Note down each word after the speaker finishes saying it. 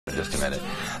in just a minute.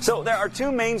 So there are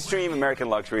two mainstream American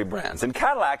luxury brands, and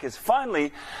Cadillac is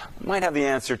finally might have the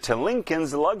answer to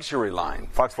Lincoln's luxury line.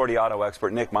 Fox 40 auto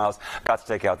expert Nik Miles got to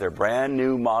take out their brand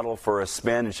new model for a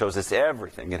spin and shows us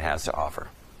everything it has to offer.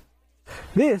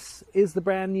 This is the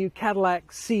brand new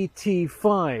Cadillac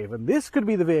CT5, and this could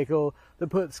be the vehicle that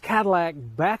puts Cadillac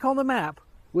back on the map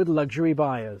with luxury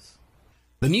buyers.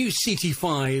 The new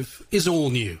CT5 is all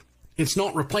new. It's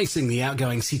not replacing the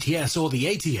outgoing CTS or the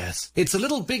ATS. It's a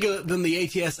little bigger than the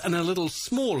ATS and a little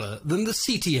smaller than the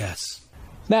CTS.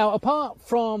 Now, apart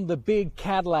from the big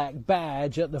Cadillac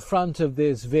badge at the front of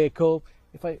this vehicle,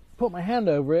 if I put my hand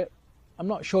over it, I'm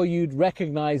not sure you'd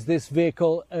recognize this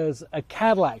vehicle as a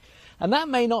Cadillac. And that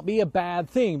may not be a bad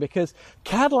thing, because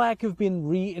Cadillac have been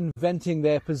reinventing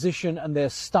their position and their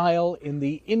style in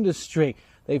the industry.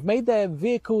 They've made their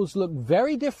vehicles look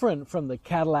very different from the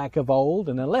Cadillac of old,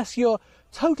 and unless you're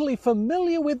totally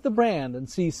familiar with the brand and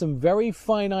see some very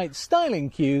finite styling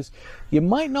cues, you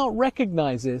might not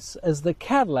recognize this as the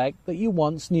Cadillac that you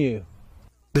once knew.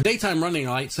 The daytime running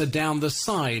lights are down the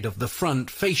side of the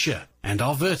front fascia and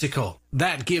are vertical.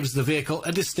 That gives the vehicle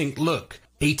a distinct look.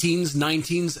 18s,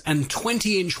 19s and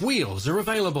 20-inch wheels are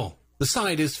available. The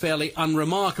side is fairly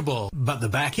unremarkable, but the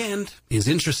back end is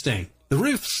interesting. The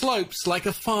roof slopes like a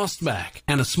fastback,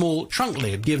 and a small trunk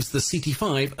lid gives the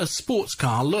CT5 a sports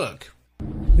car look.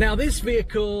 Now, this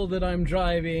vehicle that I'm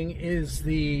driving is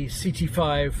the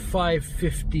CT5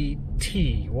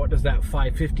 550T. What does that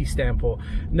 550 stand for?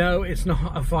 No, it's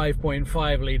not a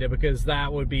 5.5 litre, because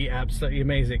that would be absolutely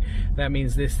amazing. That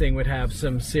means this thing would have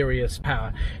some serious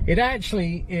power. It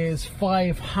actually is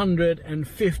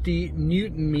 550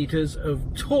 newton meters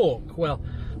of torque. Well,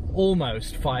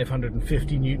 almost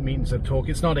 550 newton meters of torque.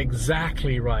 It's not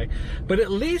exactly right, but at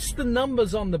least the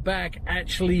numbers on the back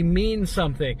actually mean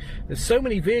something. There's so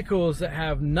many vehicles that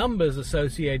have numbers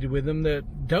associated with them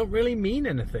that don't really mean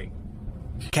anything.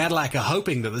 Cadillac are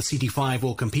hoping that the CT5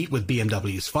 will compete with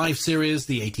BMW's 5 Series,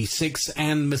 the 86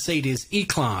 and Mercedes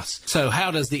E-Class. So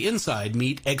how does the inside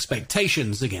meet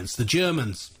expectations against the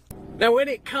Germans? Now, when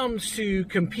it comes to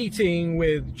competing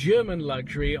with German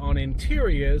luxury on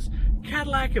interiors,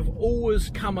 Cadillac have always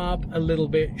come up a little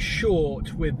bit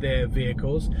short with their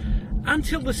vehicles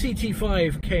until the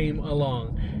CT5 came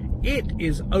along. It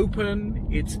is open,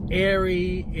 it's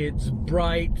airy, it's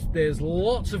bright, there's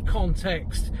lots of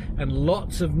context and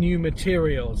lots of new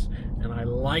materials, and I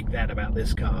like that about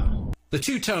this car. The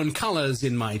two-tone colours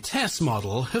in my test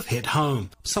model have hit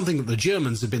home, something that the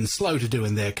Germans have been slow to do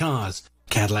in their cars.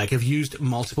 Cadillac have used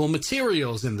multiple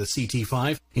materials in the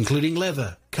CT5, including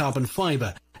leather, carbon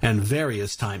fibre, and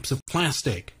various types of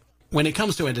plastic. When it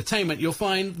comes to entertainment, you'll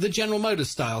find the General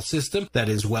Motors style system that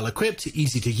is well equipped,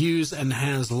 easy to use, and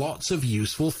has lots of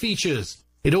useful features.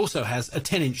 It also has a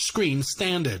 10-inch screen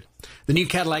standard. The new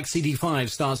Cadillac CT5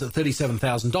 starts at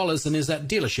 $37,000 and is at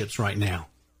dealerships right now.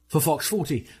 For Fox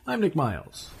 40, I'm Nik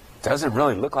Miles. Doesn't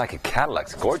really look like a Cadillac.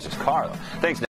 It's a gorgeous car, though. Thanks, Nik.